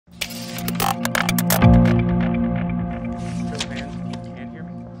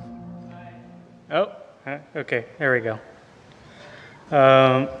Okay, there we go.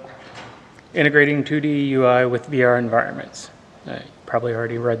 Integrating 2D UI with VR environments. You probably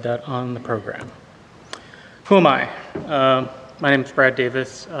already read that on the program. Who am I? My name is Brad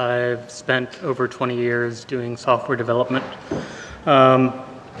Davis. I've spent over 20 years doing software development.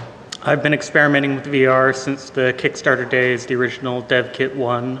 I've been experimenting with VR since the Kickstarter days, the original Dev Kit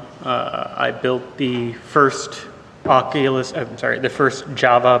 1. I built the first the first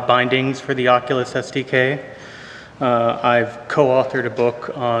Java bindings for the Oculus SDK. I've co-authored a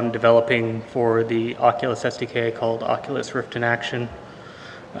book on developing for the Oculus SDK called Oculus Rift in Action.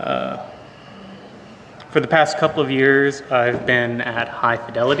 For the past couple of years, I've been at High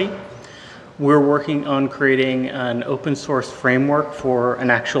Fidelity. We're working on creating an open source framework for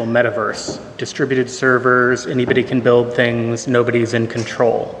an actual metaverse. Distributed servers, anybody can build things, nobody's in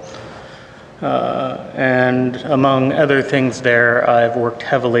control. And among other things there, I've worked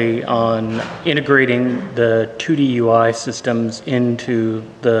heavily on integrating the 2D UI systems into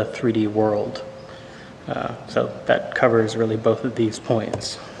the 3D world. So that covers really both of these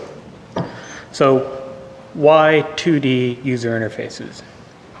points. So why 2D user interfaces?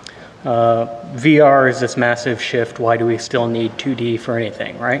 VR is this massive shift. Why do we still need 2D for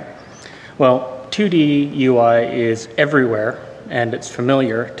anything, right? Well, 2D UI is everywhere, and it's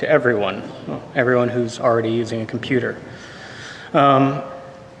familiar to everyone, everyone who's already using a computer.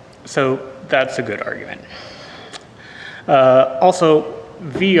 So that's a good argument. Also,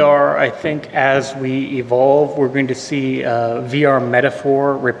 VR, I think as we evolve, we're going to see a VR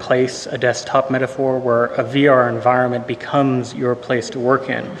metaphor replace a desktop metaphor where a VR environment becomes your place to work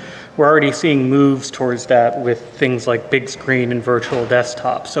in. We're already seeing moves towards that with things like big screen and virtual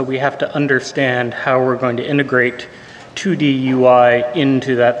desktop. So we have to understand how we're going to integrate 2D UI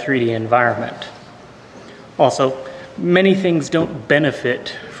into that 3D environment. Also, many things don't benefit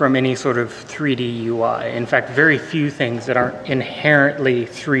from any sort of 3D UI. In fact, very few things that aren't inherently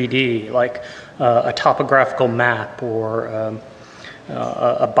 3D, like a topographical map or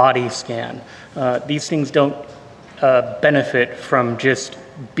a body scan. These things don't benefit from just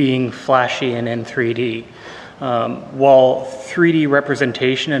being flashy and in 3D. While 3D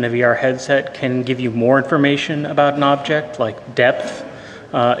representation in a VR headset can give you more information about an object, like depth,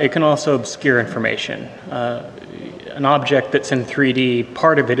 it can also obscure information. An object that's in 3D,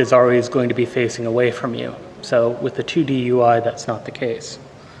 part of it is always going to be facing away from you. So with the 2D UI, that's not the case.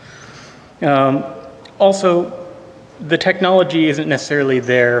 Also, the technology isn't necessarily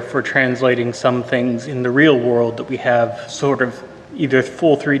there for translating some things in the real world that we have sort of either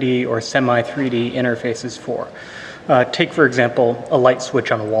full 3D or semi-3D interfaces for. Take, for example, a light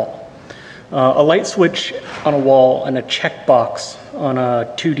switch on a wall. A light switch on a wall and a checkbox on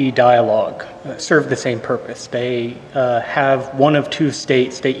a 2D dialog serve the same purpose. They have one of two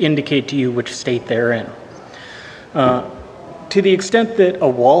states. They indicate to you which state they're in. To the extent that a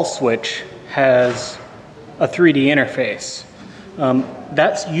wall switch has a 3D interface,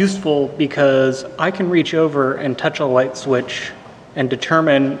 that's useful because I can reach over and touch a light switch and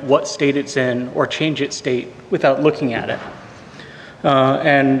determine what state it's in or change its state without looking at it.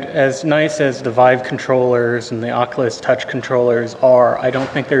 And as nice as the Vive controllers and the Oculus Touch controllers are, I don't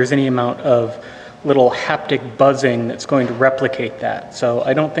think there's any amount of little haptic buzzing that's going to replicate that. So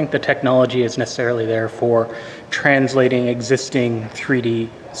I don't think the technology is necessarily there for translating existing 3D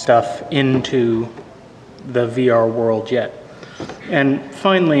stuff into the VR world yet. And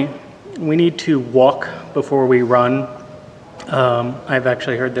finally, we need to walk before we run. I've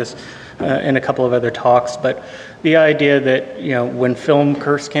actually heard this in a couple of other talks, but the idea that, when film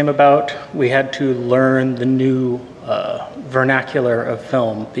first came about, we had to learn the new vernacular of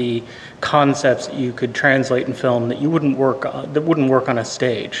film, the concepts that you could translate in film that wouldn't work on a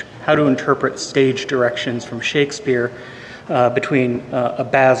stage. How to interpret stage directions from Shakespeare between a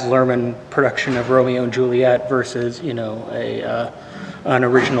Baz Luhrmann production of Romeo and Juliet versus, an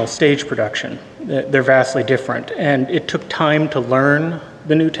original stage production. They're vastly different, and it took time to learn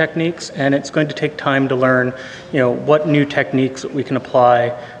the new techniques, and it's going to take time to learn, what new techniques we can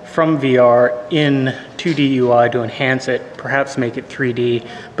apply from VR in 2D UI to enhance it, perhaps make it 3D,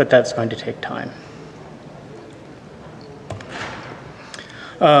 but that's going to take time.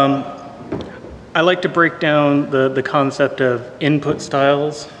 I like to break down the concept of input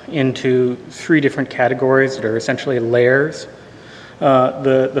styles into three different categories that are essentially layers.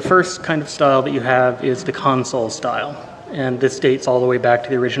 The first kind of style that you have is the console style. And this dates all the way back to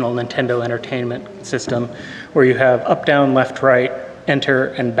the original Nintendo Entertainment System, where you have up, down, left, right, enter,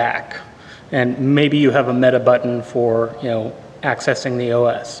 and back. And maybe you have a meta button for accessing the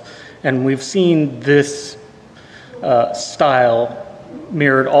OS. And we've seen this style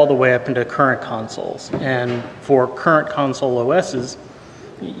mirrored all the way up into current consoles. And for current console OSs,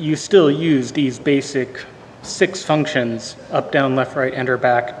 you still use these basic 6 functions, up, down, left, right, enter,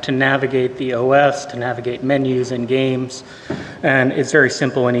 back, to navigate the OS, to navigate menus and games. And it's very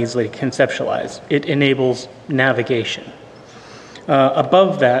simple and easily conceptualized. It enables navigation.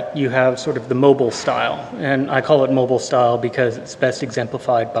 Above that, you have sort of the mobile style. And I call it mobile style because it's best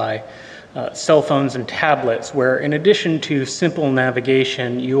exemplified by cell phones and tablets, where in addition to simple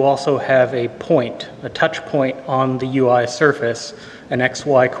navigation, you also have a point, a touch point on the UI surface, an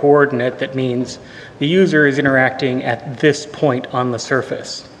XY coordinate that means the user is interacting at this point on the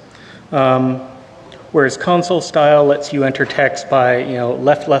surface. Whereas console style lets you enter text by,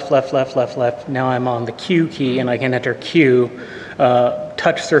 left, left, left, left, left, left. Now I'm on the Q key and I can enter Q.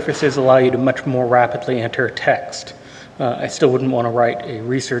 Touch surfaces allow you to much more rapidly enter text. I still wouldn't want to write a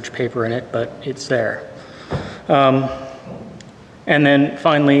research paper in it, but it's there. And then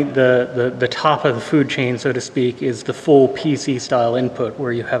finally, the top of the food chain, so to speak, is the full PC-style input,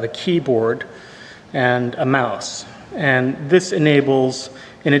 where you have a keyboard and a mouse. And this enables,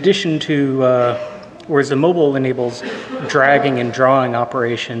 in addition to, whereas the mobile enables dragging and drawing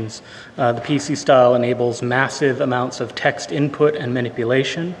operations, the PC style enables massive amounts of text input and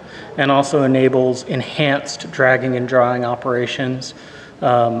manipulation, and also enables enhanced dragging and drawing operations.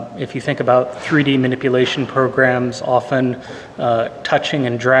 If you think about 3D manipulation programs, often touching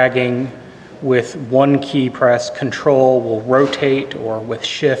and dragging with one key press, Control will rotate, or with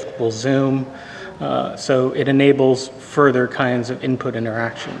Shift will zoom. So it enables further kinds of input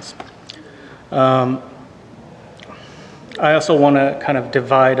interactions. I also want to kind of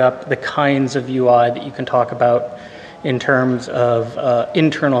divide up the kinds of UI that you can talk about in terms of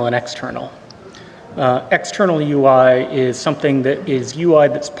internal and external. External UI is something that is UI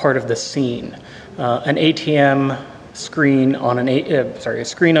that's part of the scene. An ATM screen on a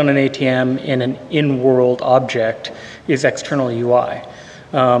screen on an ATM in an in-world object is external UI,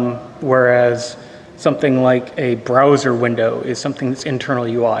 whereas something like a browser window is something that's internal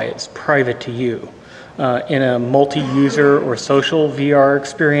UI. It's private to you. In a multi-user or social VR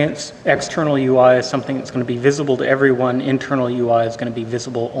experience, external UI is something that's going to be visible to everyone. Internal UI is going to be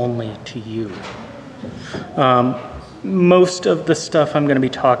visible only to you. Most of the stuff I'm going to be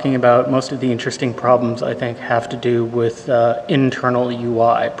talking about, most of the interesting problems, I think, have to do with internal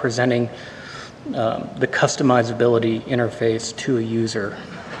UI, presenting the customizability interface to a user.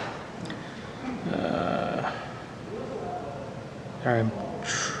 I'm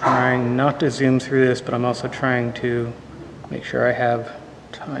trying not to zoom through this, but I'm also trying to make sure I have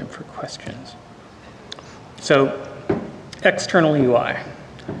time for questions. So, external UI.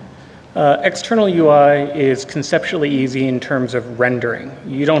 External UI is conceptually easy in terms of rendering.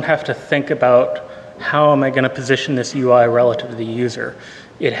 You don't have to think about how am I going to position this UI relative to the user.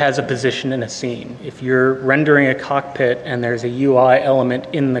 It has a position in a scene. If you're rendering a cockpit and there's a UI element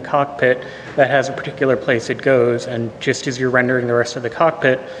in the cockpit that has a particular place it goes, and just as you're rendering the rest of the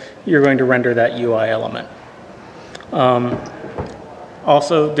cockpit, you're going to render that UI element.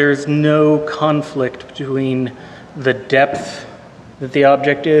 Also, there's no conflict between the depth that the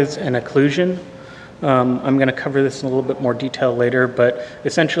object is and occlusion. I'm going to cover this in a little bit more detail later, but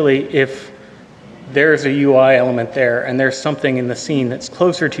essentially if there's a UI element there and there's something in the scene that's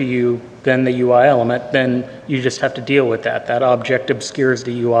closer to you than the UI element, then you just have to deal with that. That object obscures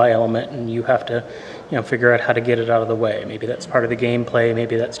the UI element and you have to figure out how to get it out of the way. Maybe that's part of the gameplay,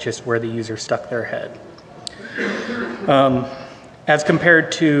 maybe that's just where the user stuck their head. As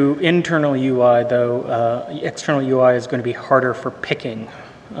compared to internal UI, though, external UI is going to be harder for picking.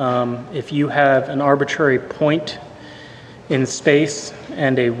 If you have an arbitrary point in space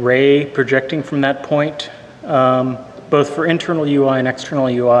and a ray projecting from that point, both for internal UI and external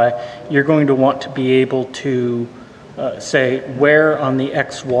UI, you're going to want to be able to say where on the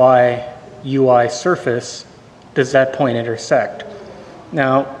XY UI surface does that point intersect.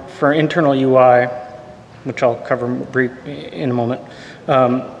 Now, for internal UI, which I'll cover in a moment,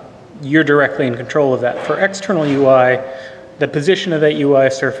 you're directly in control of that. For external UI, the position of that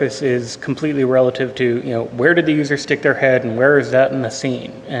UI surface is completely relative to, where did the user stick their head and where is that in the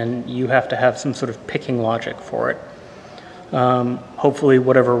scene? And you have to have some sort of picking logic for it. Hopefully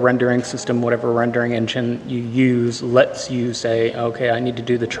whatever rendering system, whatever rendering engine you use lets you say, okay, I need to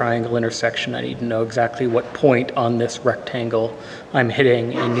do the triangle intersection. I need to know exactly what point on this rectangle I'm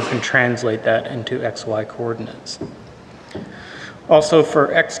hitting, and you can translate that into XY coordinates. Also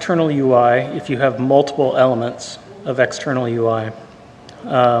for external UI, if you have multiple elements of external UI,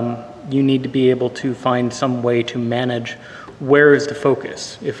 you need to be able to find some way to manage where is the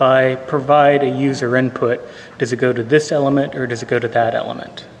focus? If I provide a user input, does it go to this element or does it go to that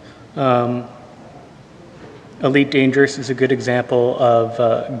element? Elite Dangerous is a good example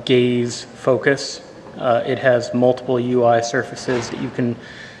of gaze focus. It has multiple UI surfaces that you can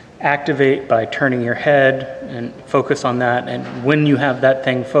activate by turning your head and focus on that. And when you have that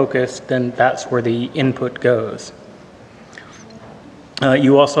thing focused, then that's where the input goes.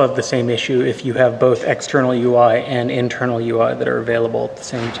 You also have the same issue if you have both external UI and internal UI that are available at the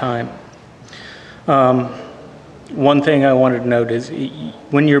same time. One thing I wanted to note is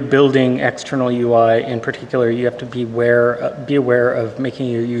when you're building external UI in particular, you have to be aware of making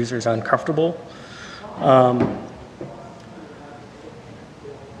your users uncomfortable.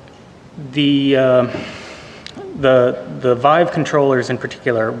 The Vive controllers in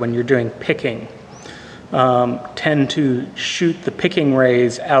particular, when you're doing picking, tend to shoot the picking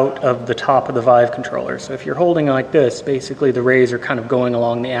rays out of the top of the Vive controller. So if you're holding like this, basically the rays are kind of going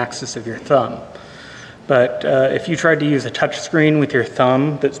along the axis of your thumb. But if you tried to use a touch screen with your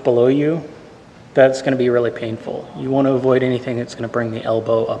thumb that's below you, that's going to be really painful. You want to avoid anything that's going to bring the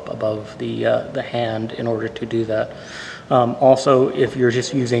elbow up above the hand in order to do that. Also, if you're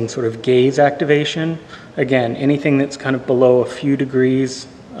just using sort of gaze activation, again, anything that's kind of below a few degrees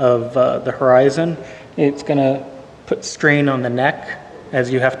of the horizon, it's going to put strain on the neck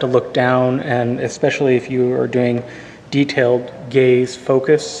as you have to look down, and especially if you are doing detailed gaze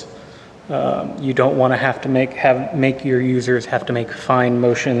focus, you don't want to have to make your users have to make fine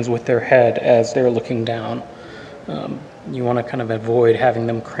motions with their head as they're looking down. You want to kind of avoid having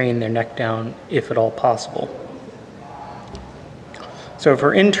them crane their neck down if at all possible. So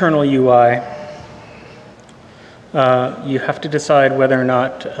for internal UI, you have to decide whether or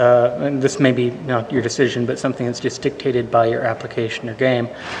not, and this may be not your decision, but something that's just dictated by your application or game,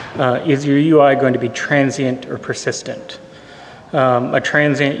 is your UI going to be transient or persistent? A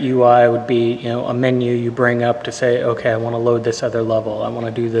transient UI would be, a menu you bring up to say, okay, I want to load this other level, I want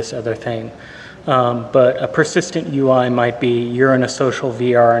to do this other thing. But a persistent UI might be you're in a social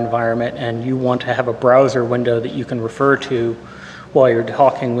VR environment and you want to have a browser window that you can refer to while you're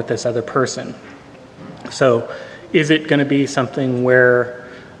talking with this other person. So is it going to be something where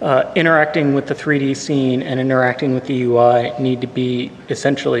interacting with the 3D scene and interacting with the UI need to be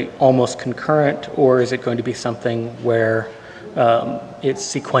essentially almost concurrent, or is it going to be something where it's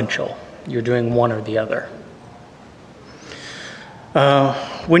sequential? You're doing one or the other.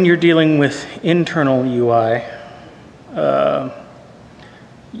 When you're dealing with internal UI,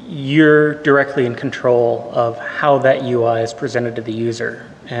 you're directly in control of how that UI is presented to the user.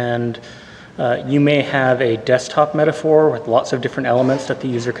 And you may have a desktop metaphor with lots of different elements that the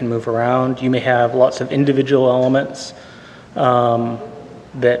user can move around. You may have lots of individual elements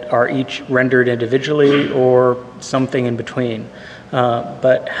that are each rendered individually, or something in between.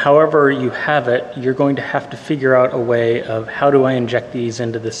 But however you have it, you're going to have to figure out a way of how do I inject these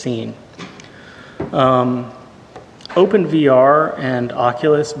into the scene. OpenVR and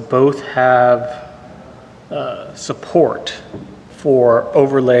Oculus both have support for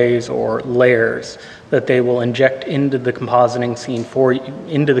overlays or layers that they will inject into the compositing scene for you,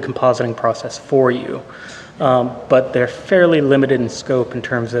 into the compositing process for you. But they're fairly limited in scope in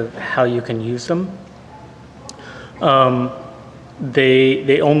terms of how you can use them.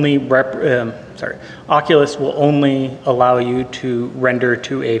 Oculus will only allow you to render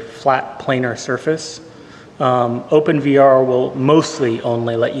to a flat planar surface. OpenVR will mostly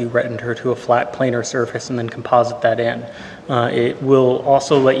only let you render to a flat planar surface and then composite that in. It will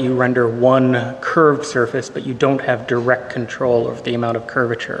also let you render one curved surface, but you don't have direct control over the amount of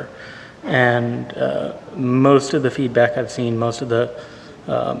curvature. And most of the feedback I've seen, most of the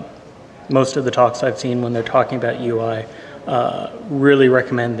talks I've seen when they're talking about UI, really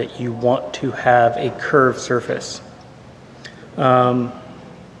recommend that you want to have a curved surface.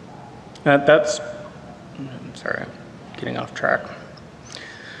 Sorry, I'm getting off track.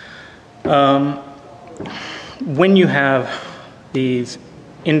 When you have these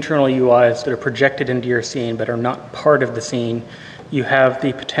internal UIs that are projected into your scene but are not part of the scene, you have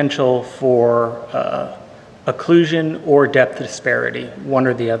the potential for occlusion or depth disparity, one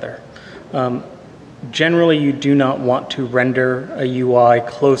or the other. Generally, you do not want to render a UI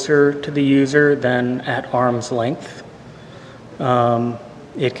closer to the user than at arm's length.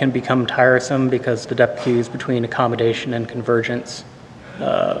 It can become tiresome because the depth cues between accommodation and convergence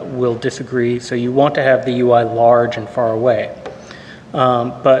will disagree, so you want to have the UI large and far away.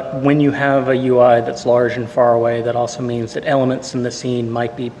 But when you have a UI that's large and far away, that also means that elements in the scene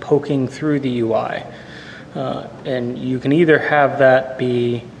might be poking through the UI. And you can either have that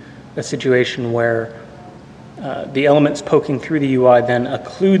be a situation where The elements poking through the UI then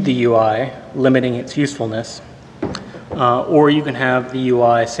occlude the UI, limiting its usefulness. Or you can have the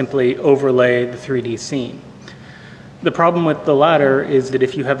UI simply overlay the 3D scene. The problem with the latter is that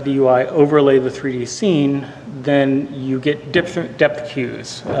if you have the UI overlay the 3D scene, then you get different depth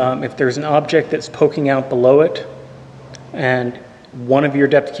cues. If there's an object that's poking out below it, and one of your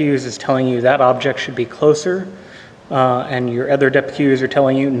depth cues is telling you that object should be closer, and your other depth cues are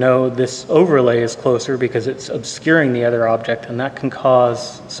telling you, no, this overlay is closer because it's obscuring the other object, and that can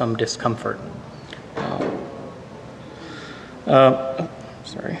cause some discomfort.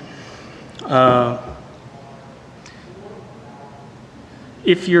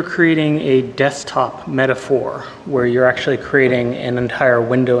 If you're creating a desktop metaphor where you're actually creating an entire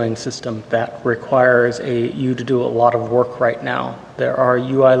windowing system that requires you to do a lot of work right now, there are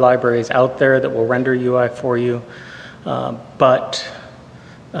UI libraries out there that will render UI for you, but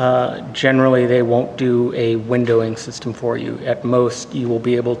generally they won't do a windowing system for you. At most, you will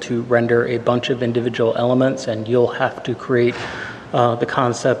be able to render a bunch of individual elements, and you'll have to create the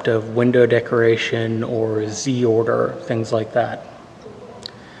concept of window decoration or Z order, things like that.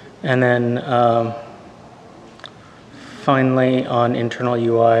 And then finally on internal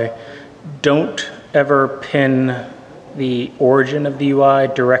UI, don't ever pin the origin of the UI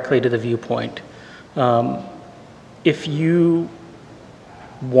directly to the viewpoint. If you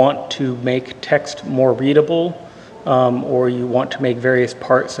want to make text more readable, or you want to make various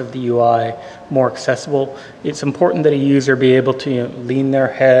parts of the UI more accessible, it's important that a user be able to lean their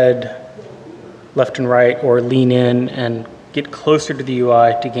head left and right, or lean in and get closer to the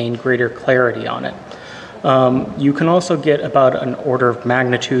UI to gain greater clarity on it. You can also get about an order of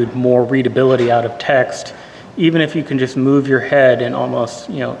magnitude more readability out of text, even if you can just move your head in almost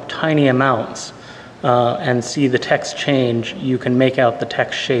tiny amounts and see the text change. You can make out the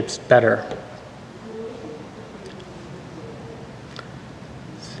text shapes better.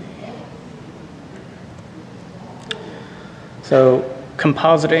 So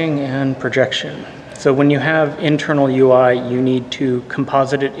compositing and projection. So when you have internal UI, you need to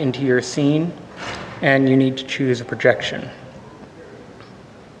composite it into your scene, and you need to choose a projection.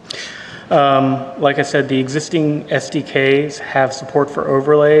 Like I said, the existing SDKs have support for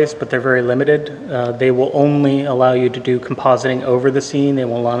overlays, but they're very limited. They will only allow you to do compositing over the scene. They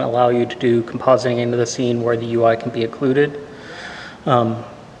will not allow you to do compositing into the scene where the UI can be occluded.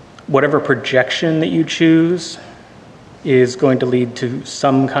 Whatever projection that you choose is going to lead to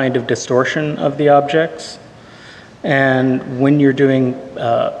some kind of distortion of the objects. And when you're doing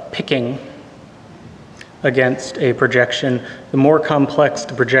picking against a projection, the more complex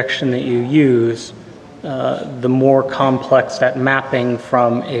the projection that you use, the more complex that mapping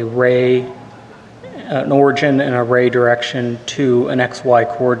from an origin and a ray direction to an XY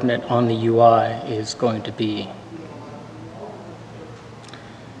coordinate on the UI is going to be.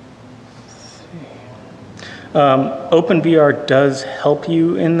 OpenVR does help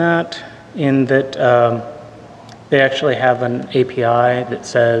you in that they actually have an API that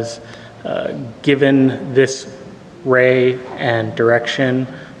says, given this ray and direction,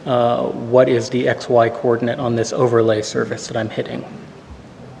 what is the XY coordinate on this overlay surface that I'm hitting?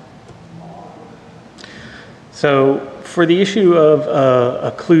 So for the issue of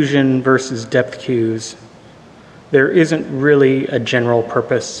occlusion versus depth cues, there isn't really a general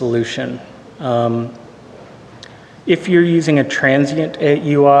purpose solution. If you're using a transient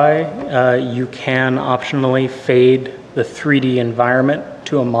UI, you can optionally fade the 3D environment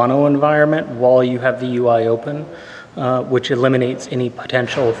to a mono environment while you have the UI open, which eliminates any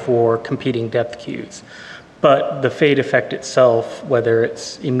potential for competing depth cues. But the fade effect itself, whether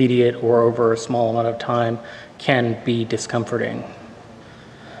it's immediate or over a small amount of time, can be discomforting.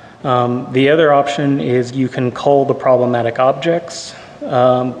 The other option is you can cull the problematic objects,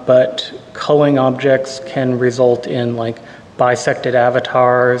 but culling objects can result in bisected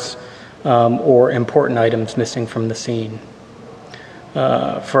avatars or important items missing from the scene.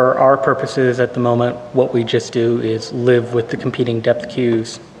 For our purposes at the moment, what we just do is live with the competing depth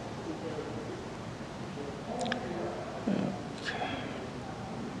cues.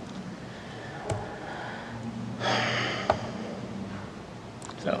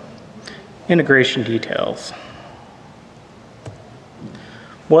 So, integration details.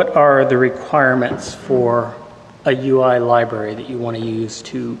 What are the requirements for a UI library that you want to use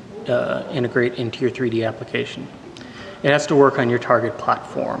to integrate into your 3D application? It has to work on your target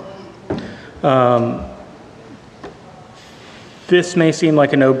platform. This may seem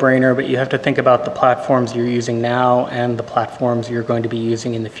like a no-brainer, but you have to think about the platforms you're using now and the platforms you're going to be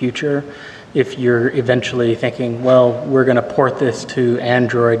using in the future. if you're eventually thinking, well, we're going to port this to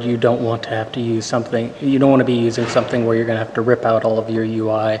Android, you don't want to have to use something, you don't want to be using something where you're going to have to rip out all of your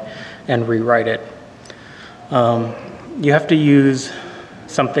UI and rewrite it. You have to use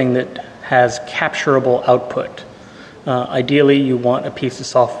something that has capturable output. Ideally, you want a piece of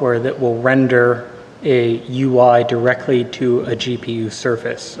software that will render a UI directly to a GPU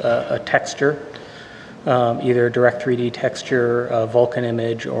surface, a texture, either a Direct3D texture, a Vulkan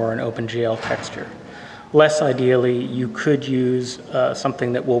image, or an OpenGL texture. Less ideally, you could use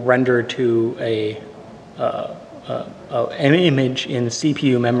something that will render to an image in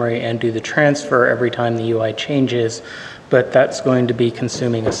CPU memory and do the transfer every time the UI changes, but that's going to be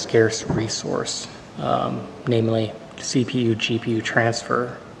consuming a scarce resource, namely CPU, GPU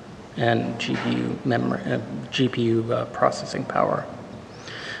transfer, and GPU memory, GPU processing power.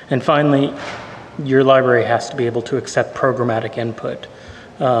 And finally, your library has to be able to accept programmatic input.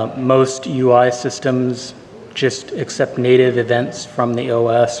 Most UI systems just accept native events from the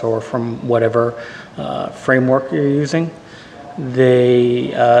OS or from whatever framework you're using.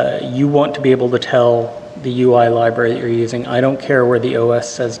 You want to be able to tell the UI library that you're using, I don't care where the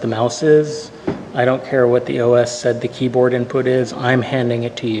OS says the mouse is, I don't care what the OS said the keyboard input is, I'm handing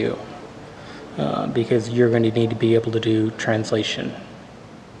it to you because you're going to need to be able to do translation.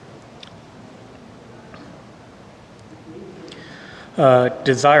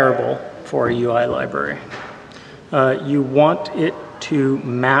 Desirable for a UI library. You want it to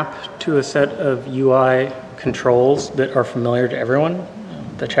map to a set of UI controls that are familiar to everyone.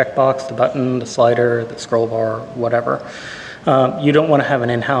 The checkbox, the button, the slider, the scroll bar, whatever. You don't want to have an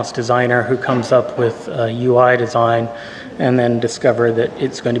in-house designer who comes up with a UI design and then discover that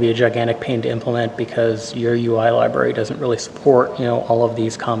it's going to be a gigantic pain to implement because your UI library doesn't really support, all of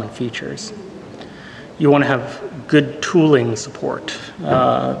these common features. You want to have good tooling support,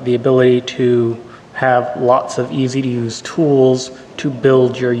 the ability to have lots of easy-to-use tools to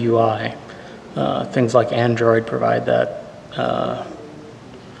build your UI. Things like Android provide that.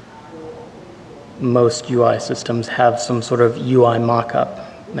 Most UI systems have some sort of UI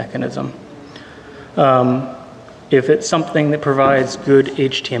mock-up mechanism. If it's something that provides good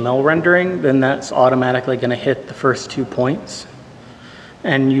HTML rendering, then that's automatically going to hit the first 2 points.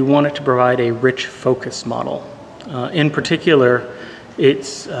 And you want it to provide a rich focus model. In particular,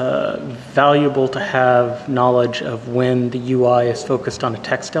 it's valuable to have knowledge of when the UI is focused on a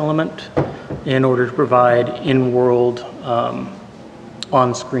text element in order to provide in-world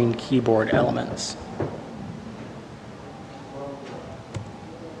on-screen keyboard elements.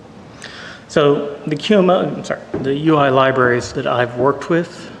 So the UI libraries that I've worked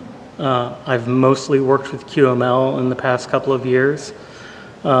with, I've mostly worked with QML in the past couple of years.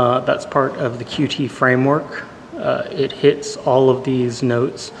 That's part of the Qt framework. It hits all of these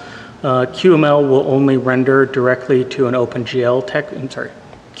notes. QML will only render directly to an OpenGL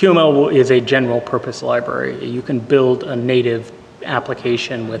QML is a general purpose library. You can build a native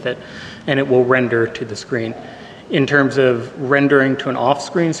application with it and it will render to the screen. In terms of rendering to an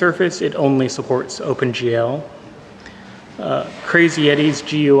off-screen surface, it only supports OpenGL. Crazy Yeti's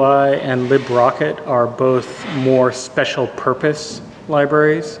GUI and LibRocket are both more special purpose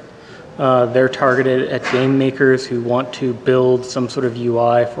libraries. They're targeted at game makers who want to build some sort of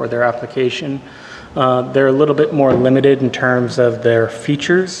UI for their application. They're a little bit more limited in terms of their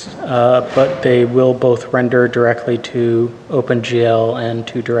features, but they will both render directly to OpenGL and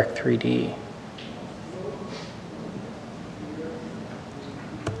to Direct3D.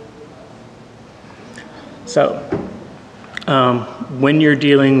 So, when you're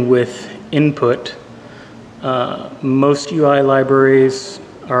dealing with input, most UI libraries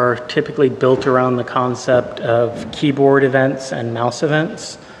are typically built around the concept of keyboard events and mouse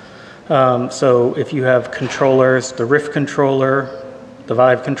events. So if you have controllers, the Rift controller, the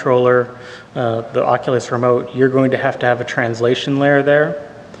Vive controller, the Oculus remote, you're going to have a translation layer there.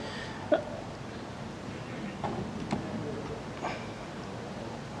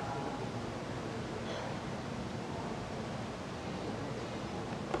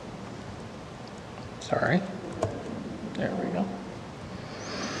 Sorry. There we go.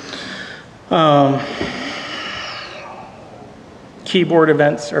 Keyboard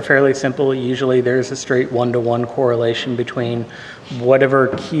events are fairly simple. Usually there's a straight one-to-one correlation between whatever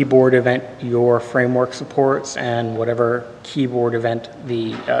keyboard event your framework supports and whatever keyboard event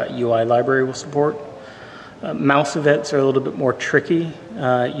the UI library will support. Mouse events are a little bit more tricky.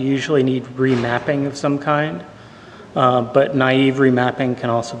 You usually need remapping of some kind, but naive remapping can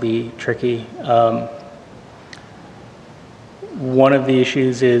also be tricky. One of the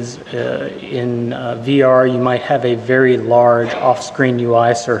issues is in VR, you might have a very large off-screen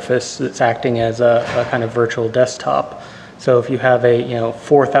UI surface that's acting as a kind of virtual desktop. So if you have a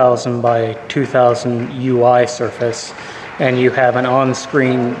 4,000 by 2,000 UI surface, and you have an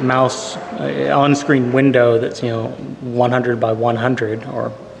on-screen mouse, on-screen window that's 100 by 100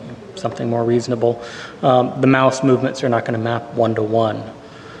 or something more reasonable, the mouse movements are not going to map one-to-one.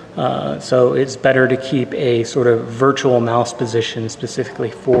 So it's better to keep a sort of virtual mouse position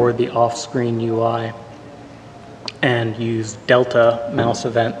specifically for the off-screen UI and use delta mouse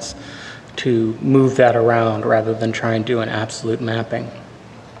events to move that around rather than try and do an absolute mapping.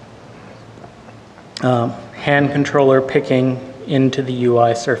 Hand controller picking into the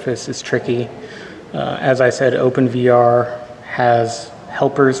UI surface is tricky. As I said, OpenVR has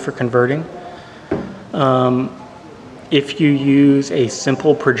helpers for converting. If you use a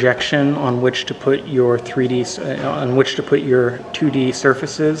simple projection on which to put your 2D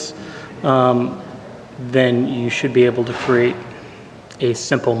surfaces, then you should be able to create a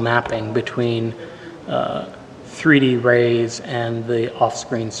simple mapping between 3D rays and the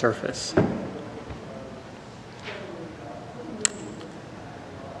off-screen surface.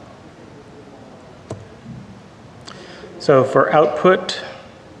 So for output,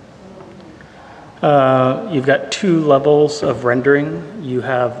 you've got two levels of rendering. You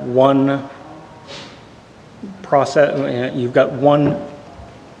have one process, you've got one,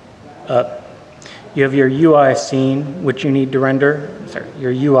 you have your UI scene, which you need to render,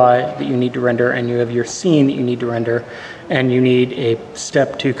 your UI that you need to render, and you have your scene that you need to render, and you need a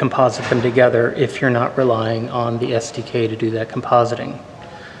step to composite them together if you're not relying on the SDK to do that compositing.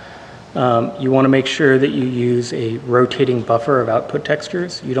 You want to make sure that you use a rotating buffer of output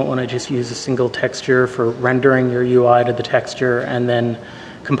textures. You don't want to just use a single texture for rendering your UI to the texture and then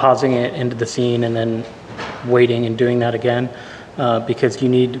compositing it into the scene and then waiting and doing that again, because you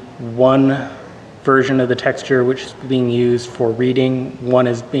need one version of the texture which is being used for reading, one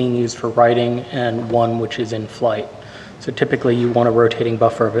is being used for writing, and one which is in flight. So typically you want a rotating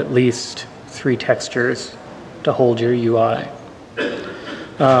buffer of at least 3 textures to hold your UI.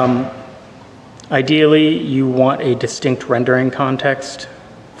 Ideally, you want a distinct rendering context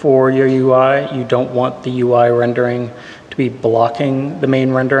for your UI. You don't want the UI rendering to be blocking the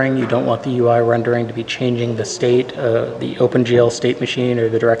main rendering. You don't want the UI rendering to be changing the state, the OpenGL state machine or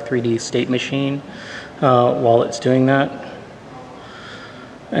the Direct3D state machine while it's doing that.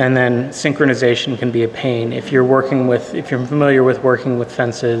 And then synchronization can be a pain. If you're familiar with working with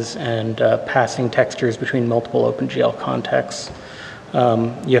fences and passing textures between multiple OpenGL contexts,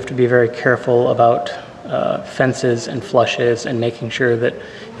 you have to be very careful about fences and flushes and making sure that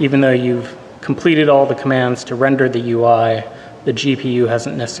even though you've completed all the commands to render the UI, the GPU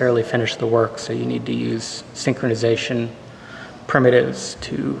hasn't necessarily finished the work, so you need to use synchronization primitives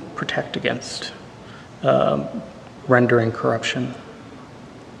to protect against rendering corruption.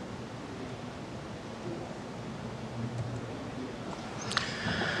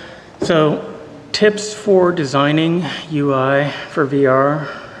 So, tips for designing UI for VR.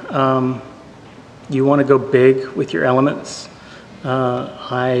 You want to go big with your elements.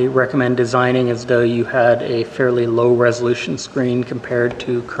 I recommend designing as though you had a fairly low resolution screen compared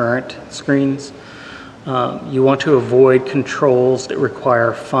to current screens. You want to avoid controls that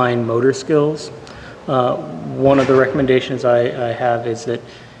require fine motor skills. One of the recommendations I have is that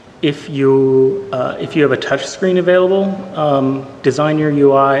if you have a touch screen available, design your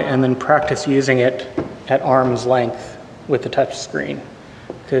UI and then practice using it at arm's length with the touch screen,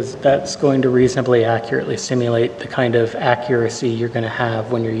 because that's going to reasonably accurately simulate the kind of accuracy you're going to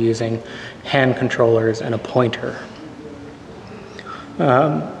have when you're using hand controllers and a pointer.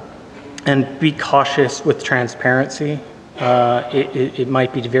 And be cautious with transparency. It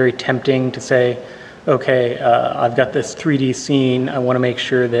might be very tempting to say, okay, I've got this 3D scene. I want to make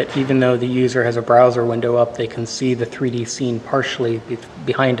sure that even though the user has a browser window up, they can see the 3D scene partially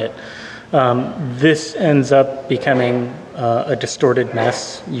behind it. This ends up becoming a distorted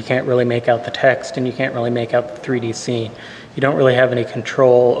mess. You can't really make out the text and you can't really make out the 3D scene. You don't really have any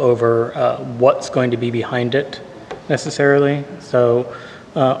control over what's going to be behind it necessarily. So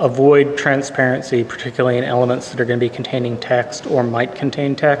avoid transparency, particularly in elements that are going to be containing text or might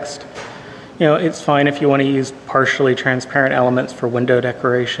contain text. You know, it's fine if you want to use partially transparent elements for window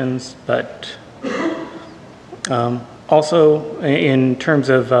decorations, but also in terms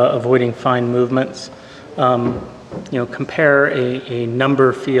of avoiding fine movements, compare a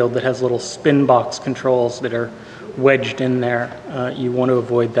number field that has little spin box controls that are wedged in there. You want to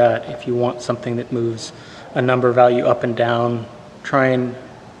avoid that. If you want something that moves a number value up and down, try and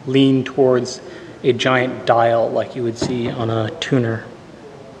lean towards a giant dial like you would see on a tuner.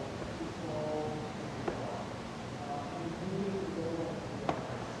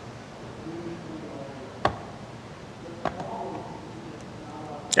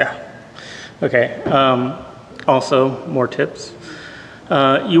 Yeah. Okay. Also, more tips.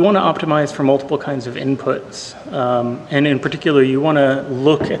 You want to optimize for multiple kinds of inputs. And in particular, you want to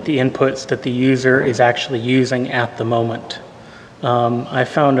look at the inputs that the user is actually using at the moment. I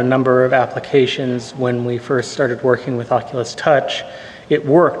found a number of applications when we first started working with Oculus Touch. It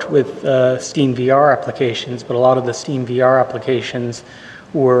worked with Steam VR applications, but a lot of the Steam VR applications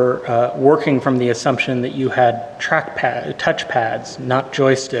were working from the assumption that you had touch pads, not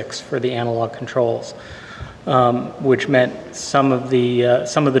joysticks for the analog controls, which meant some of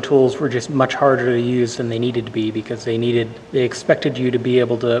the tools were just much harder to use than they needed to be, because they expected you to be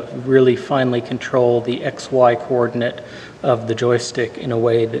able to really finely control the XY coordinate of the joystick in a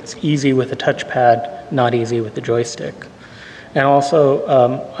way that's easy with a touchpad, not easy with the joystick. And also,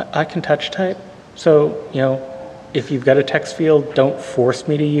 I can touch type, so if you've got a text field, don't force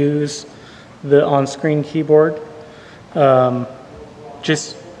me to use the on-screen keyboard.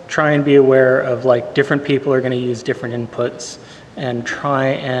 Just try and be aware of different people are going to use different inputs, and try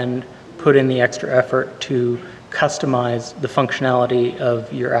and put in the extra effort to customize the functionality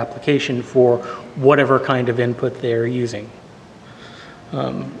of your application for whatever kind of input they're using.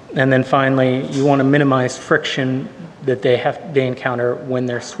 And then finally, you want to minimize friction that they encounter when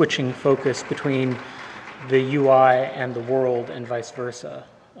they're switching focus between the UI and the world and vice versa.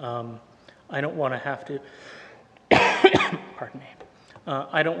 I don't want to have to, pardon me,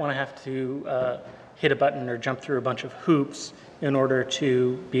 I don't want to have to hit a button or jump through a bunch of hoops in order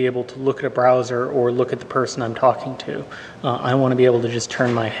to be able to look at a browser or look at the person I'm talking to. I want to be able to just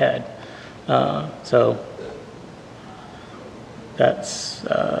turn my head. So that's,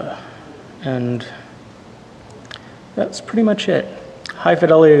 and that's pretty much it. High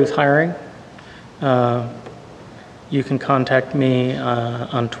Fidelity is hiring. You can contact me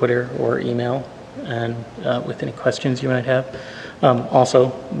on Twitter or email, and with any questions you might have.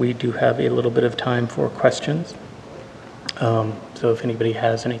 Also, we do have a little bit of time for questions. So if anybody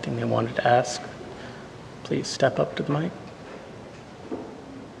has anything they wanted to ask, please step up to the mic.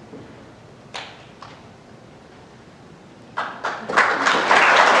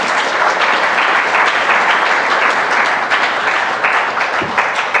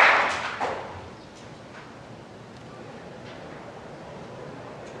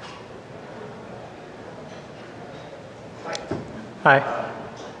 Hi.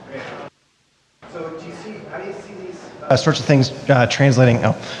 So how do you see these sorts of things translating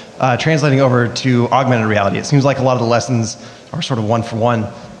over to augmented reality? It seems like a lot of the lessons are sort of one for one.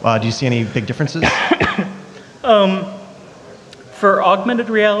 Do you see any big differences? For augmented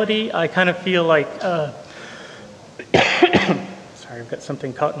reality, I kind of feel like, sorry, I've got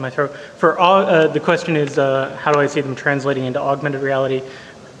something caught in my throat. For the question is, how do I see them translating into augmented reality?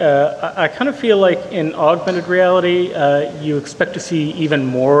 I kind of feel like in augmented reality, you expect to see even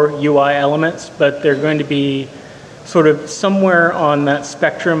more UI elements, but they're going to be sort of somewhere on that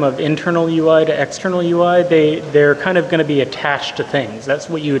spectrum of internal UI to external UI. They're kind of going to be attached to things. That's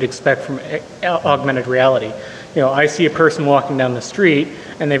what you would expect from augmented reality. I see a person walking down the street,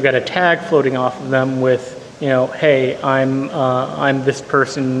 and they've got a tag floating off of them with, hey, I'm this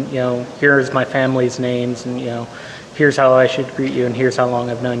person. Here's my family's names, and here's how I should greet you, and here's how long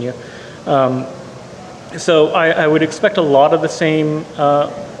I've known you. So I would expect a lot of the same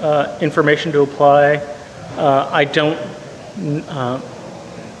information to apply. I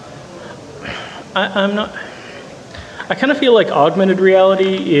kind of feel like augmented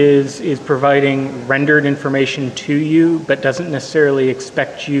reality is providing rendered information to you, but doesn't necessarily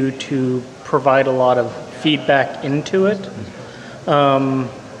expect you to provide a lot of feedback into it.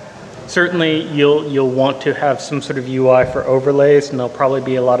 Certainly, you'll want to have some sort of UI for overlays, and there'll probably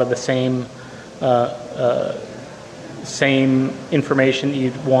be a lot of the same information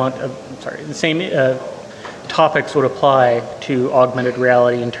you'd want. The same topics would apply to augmented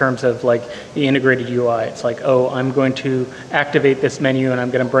reality in terms of the integrated UI. It's like, oh, I'm going to activate this menu, and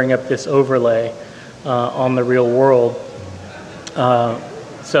I'm going to bring up this overlay on the real world.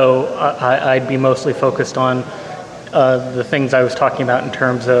 So I'd be mostly focused on the things I was talking about in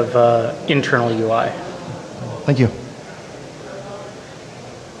terms of internal UI. Thank you.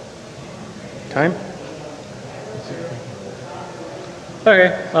 Time?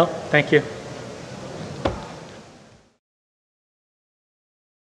 Okay, well, thank you.